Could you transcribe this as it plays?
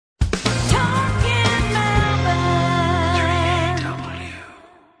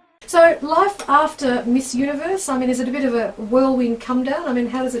So life after Miss Universe, I mean, is it a bit of a whirlwind come down? I mean,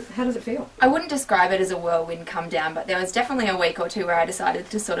 how does it feel? I wouldn't describe it as a whirlwind come down, but there was definitely a week or two where I decided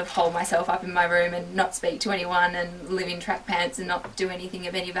to sort of hole myself up in my room and not speak to anyone and live in track pants and not do anything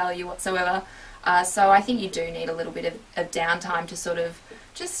of any value whatsoever. So I think you do need a little bit of downtime to sort of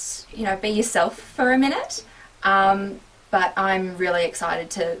just, be yourself for a minute. But I'm really excited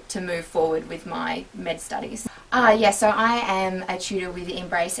to move forward with my med studies. So I am a tutor with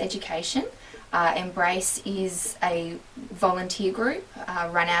Embrace Education. Embrace is a volunteer group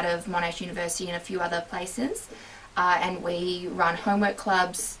run out of Monash University and a few other places. And we run homework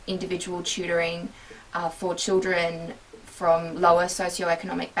clubs, individual tutoring for children from lower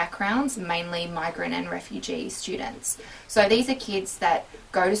socioeconomic backgrounds, mainly migrant and refugee students. So these are kids that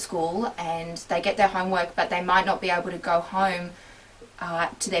go to school and they get their homework, but they might not be able to go home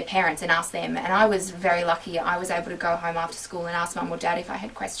to their parents and ask them. And I was very lucky. I was able to go home after school and ask mum or dad if I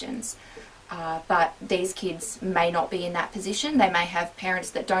had questions. But these kids may not be in that position. They may have parents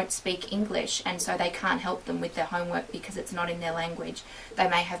that don't speak English, and so they can't help them with their homework because it's not in their language. They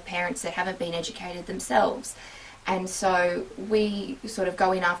may have parents that haven't been educated themselves. And so we sort of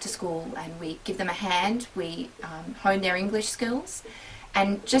go in after school and we give them a hand, we hone their English skills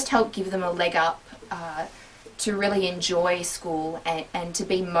and just help give them a leg up to really enjoy school and to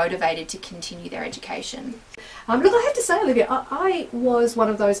be motivated to continue their education. Look, I have to say, Olivia, I was one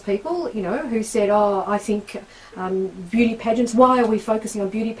of those people, who said, I think beauty pageants, why are we focusing on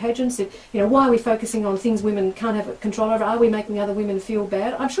beauty pageants? Why are we focusing on things women can't have control over? Are we making other women feel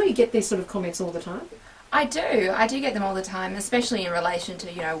bad? I'm sure you get these sort of comments all the time. I do get them all the time, especially in relation to,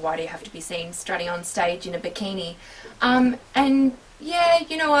 why do you have to be seen strutting on stage in a bikini? And yeah,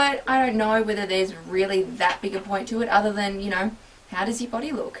 you know what, I don't know whether there's really that big a point to it other than, how does your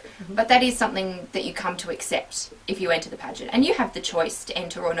body look? Mm-hmm. But that is something that you come to accept if you enter the pageant. And you have the choice to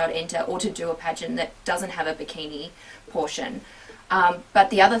enter or not enter or to do a pageant that doesn't have a bikini portion. But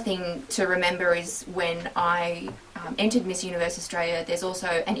the other thing to remember is when I entered Miss Universe Australia, there's also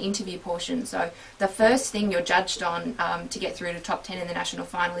an interview portion. So the first thing you're judged on to get through to top 10 in the national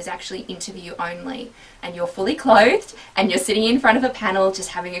final is actually interview only. And you're fully clothed and you're sitting in front of a panel just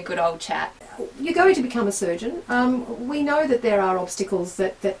having a good old chat. You're going to become a surgeon. We know that there are obstacles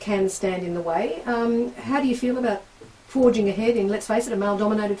that can stand in the way. How do you feel about forging ahead in, let's face it, a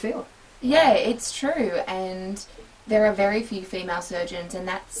male-dominated field? Yeah, it's true. And there are very few female surgeons, and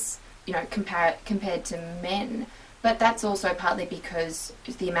that's, compared to men. But that's also partly because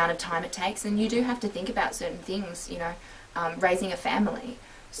of the amount of time it takes, and you do have to think about certain things, raising a family.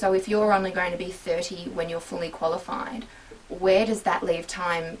 So if you're only going to be 30 when you're fully qualified, where does that leave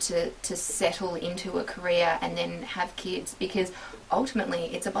time to settle into a career and then have kids? Because ultimately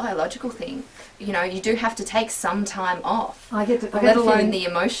it's a biological thing. You do have to take some time off, let alone the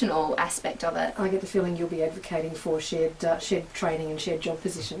emotional aspect of it. I get the feeling you'll be advocating for shared training and shared job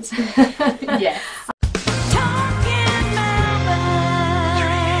positions. Yes.